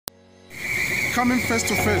coming face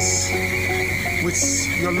to face with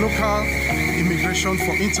your local immigration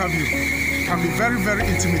for interview can be very, very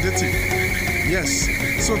intimidating. Yes.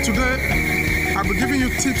 So today, I'll be giving you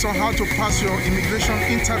tips on how to pass your immigration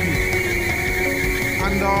interview.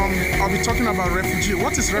 And I'll be talking about refugee.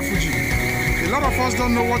 What is refugee? A lot of us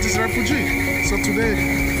don't know what is refugee. So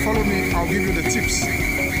today, follow me, I'll give you the tips.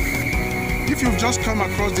 If you've just come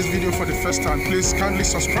across this video for the first time, please kindly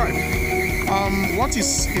subscribe. What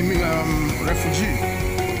is refugee?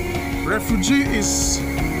 Refugee is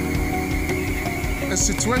a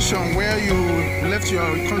situation where you left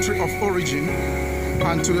your country of origin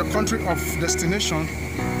and to your country of destination.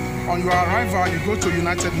 On your arrival, you go to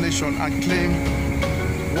United Nations and claim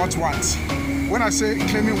what. When I say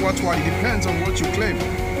claiming what, it depends on what you claim.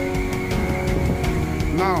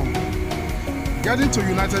 Now, getting to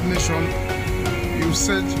United Nations, you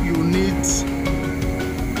said you need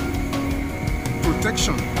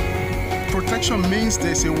protection. Protection means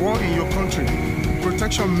there's a war in your country.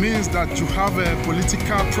 Protection means that you have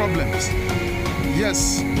political problems.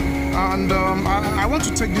 Yes, and I want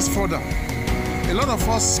to take this further. A lot of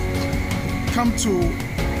us come to,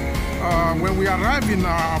 when we arrive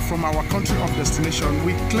from our country of destination,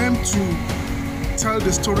 we claim to tell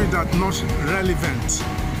the story that's not relevant,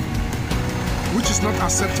 which is not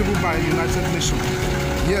acceptable by United Nations.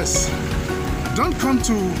 Yes, don't come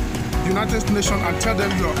to United Nations and tell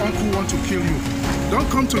them your uncle wants to kill you. Don't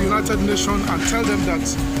come to United Nations and tell them that,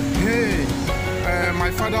 hey, my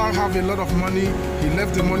father have a lot of money, he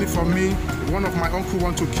left the money for me, one of my uncle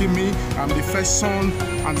wants to kill me, I'm the first son,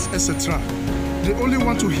 and etc. They only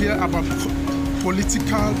want to hear about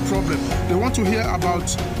political problems. They want to hear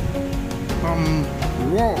about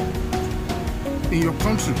war in your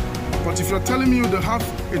country. But if you're telling me you have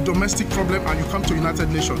a domestic problem and you come to United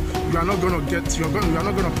Nations, you are not going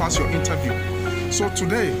to pass your interview. So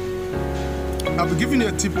today, I'll be giving you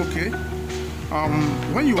a tip, okay?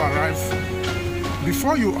 When you arrive,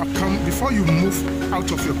 before you move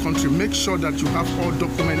out of your country, make sure that you have all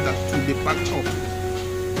documents that will be backed up.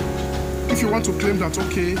 If you want to claim that,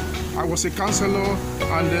 okay, I was a councillor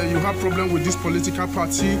and you have problem with this political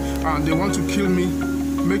party and they want to kill me,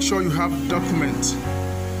 make sure you have documents.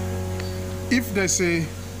 If there's an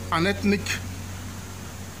ethnic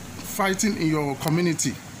fighting in your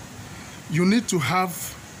community, you need to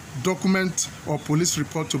have document or police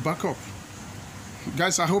report to back up.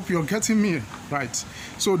 Guys, I hope you're getting me right.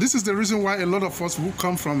 So this is the reason why a lot of us who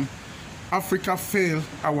come from Africa fail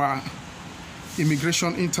our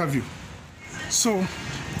immigration interview. So,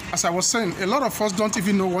 as I was saying, a lot of us don't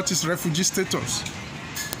even know what is refugee status.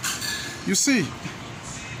 You see,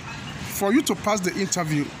 for you to pass the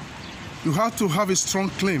interview, you have to have a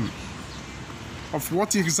strong claim of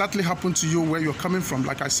what exactly happened to you, where you're coming from.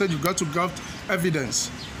 Like I said, you got to get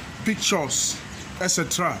evidence, pictures,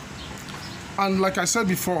 etc. And like I said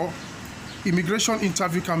before, immigration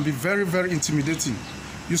interview can be very, very intimidating.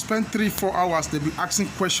 You spend 3-4 hours, they'll be asking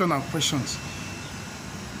questions and questions.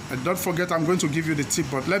 And don't forget, I'm going to give you the tip,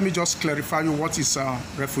 but let me just clarify you what is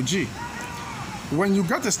refugee. When you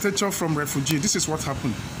get a status from refugee, this is what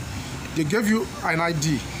happened. They gave you an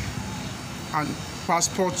ID and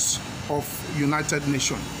passports of United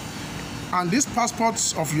Nations. And these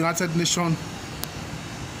passports of United Nations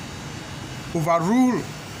overrule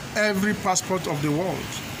every passport of the world.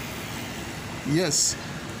 Yes.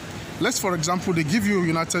 Let's, for example, they give you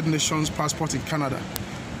United Nations passport in Canada.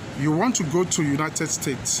 You want to go to United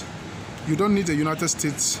States. You don't need a United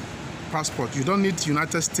States passport. You don't need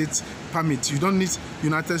United States permit. You don't need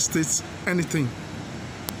United States anything.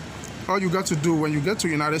 All you got to do when you get to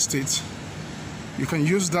United States, you can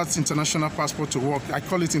use that international passport to work. I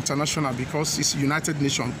call it international because it's United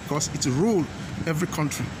Nations, because it rules every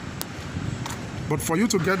country. But for you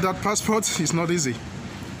to get that passport, it's not easy.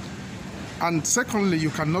 And secondly, you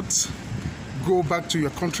cannot go back to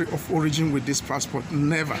your country of origin with this passport.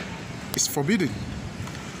 Never. It's forbidden.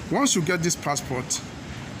 Once you get this passport,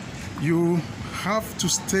 you have to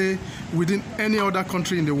stay within any other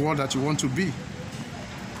country in the world that you want to be.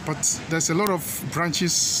 But there's a lot of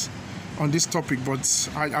branches on this topic, but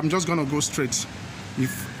I'm just going to go straight.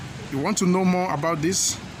 If you want to know more about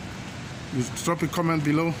this, you drop a comment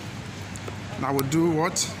below, and I will do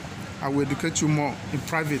what? I will educate you more in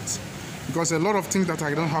private, because a lot of things that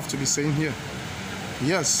I don't have to be saying here.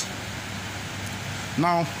 Yes.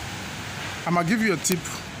 Now, I'm going to give you a tip,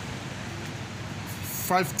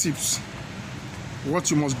 5 tips,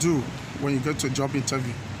 what you must do when you get to a job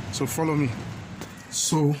interview. So follow me.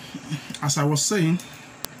 So, as I was saying,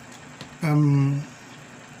 when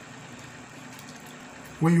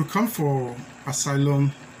you come for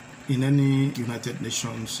asylum in any United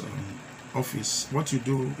Nations office, what you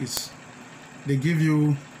do is they give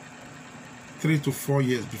you 3 to 4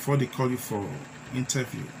 years before they call you for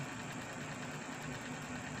interview.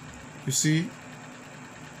 You see,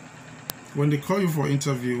 when they call you for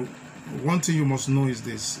interview, one thing you must know is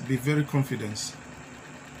this: be very confident.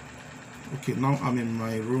 Okay, now I'm in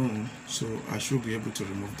my room, so I should be able to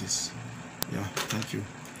remove this. Yeah, thank you.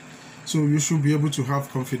 So you should be able to have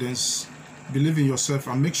confidence, believe in yourself,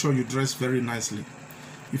 and make sure you dress very nicely.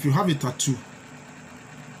 If you have a tattoo,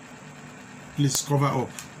 please cover up.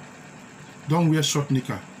 Don't wear short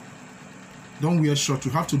knicker. Don't wear short.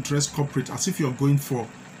 You have to dress corporate as if you're going for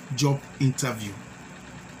job interview.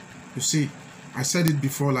 You see, I said it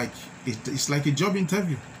before, like it's like a job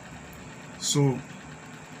interview. So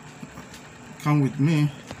come with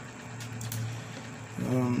me.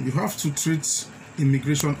 You have to treat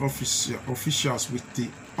immigration officials with the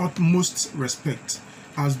utmost respect.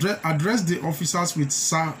 Address the officers with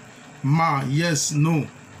sir, ma, yes, no,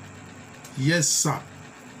 yes, sir.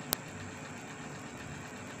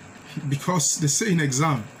 Because they say in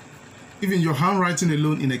exam, even your handwriting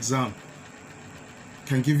alone in exam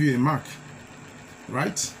can give you a mark,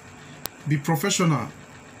 right? Be professional.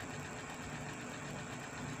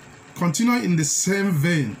 Continue in the same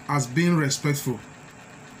vein as being respectful,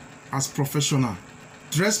 as professional.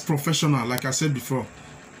 Dress professional, like I said before.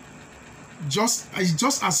 Just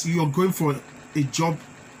as you're going for a job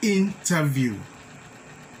interview.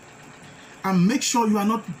 And make sure you are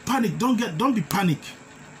not panicked. Don't be panicked.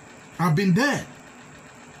 I've been there.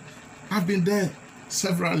 I've been there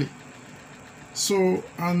severally. So,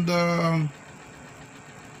 and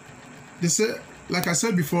they say, like I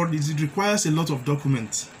said before, it requires a lot of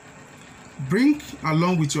documents. Bring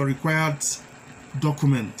along with your required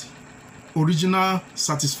document original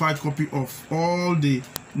certified copy of all the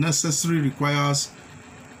necessary requires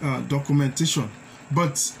documentation.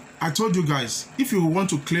 But I told you guys, if you want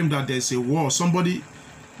to claim that there's a war,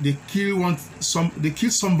 they kill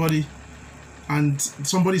somebody and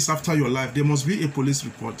somebody is after your life, there must be a police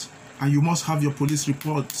report, and you must have your police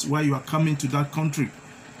report while you are coming to that country.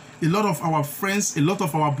 A lot of our friends, a lot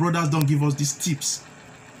of our brothers don't give us these tips.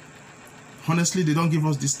 Honestly, they don't give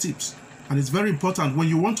us these tips. And it's very important when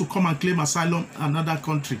you want to come and claim asylum in another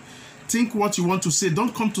country. Think what you want to say.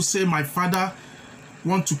 Don't come to say my father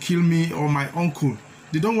want to kill me or my uncle.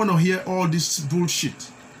 They don't want to hear all this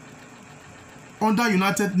bullshit. Under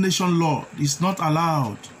United Nations law, it's not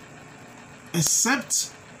allowed.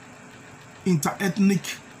 Except inter-ethnic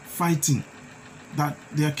fighting, that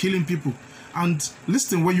they are killing people. And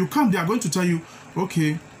listen, when you come, they are going to tell you,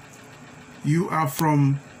 okay, you are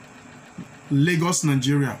from Lagos,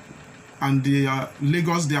 Nigeria, and they are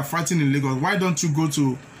fighting in Lagos. Why don't you go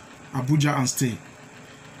to Abuja and stay?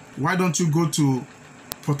 Why don't you go to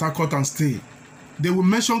Port Harcourt and stay? They will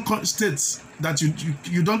mention states that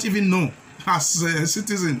you don't even know as a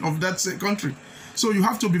citizen of that country. So you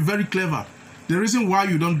have to be very clever. The reason why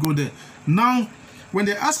you don't go there. Now, when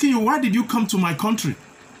they're asking you, why did you come to my country?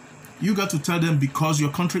 You got to tell them, because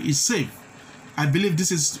your country is safe. I believe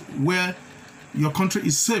this is where your country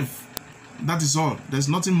is safe. That is all. There's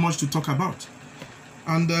nothing much to talk about.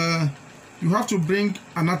 And you have to bring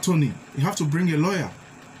an attorney. You have to bring a lawyer.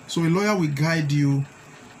 So a lawyer will guide you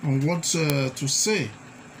on what to say.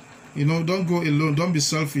 You know, don't go alone. Don't be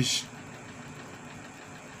selfish.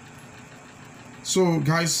 So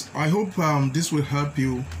guys, I hope this will help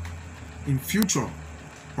you in future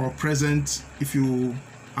or present if you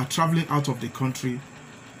are traveling out of the country.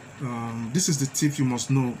 This is the tip you must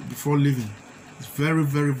know before leaving. It's very,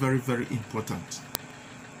 very, very, very important.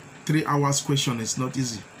 3 hours question is not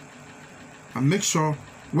easy. And make sure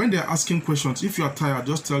when they're asking questions, if you are tired,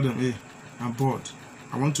 just tell them, hey, I'm bored.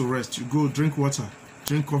 I want to rest. You go drink water,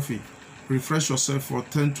 drink coffee, refresh yourself for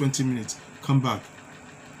 10-20 minutes, come back.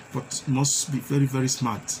 But must be very, very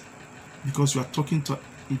smart, because you are talking to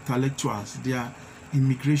intellectuals. They are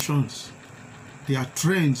immigrations. They are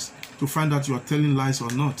trained to find out you are telling lies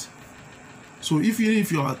or not. So even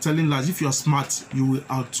if you are telling lies, if you are smart, you will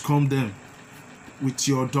outcome them with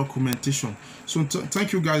your documentation. So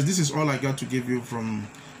thank you guys. This is all I got to give you from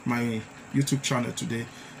my YouTube channel today.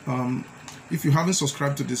 If you haven't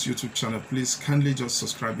subscribed to this YouTube channel, please kindly just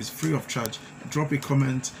subscribe. It's free of charge. Drop a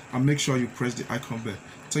comment and make sure you press the icon bell.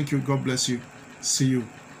 Thank you. God bless you. See you.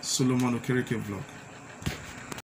 Solomon Okereke Vlog.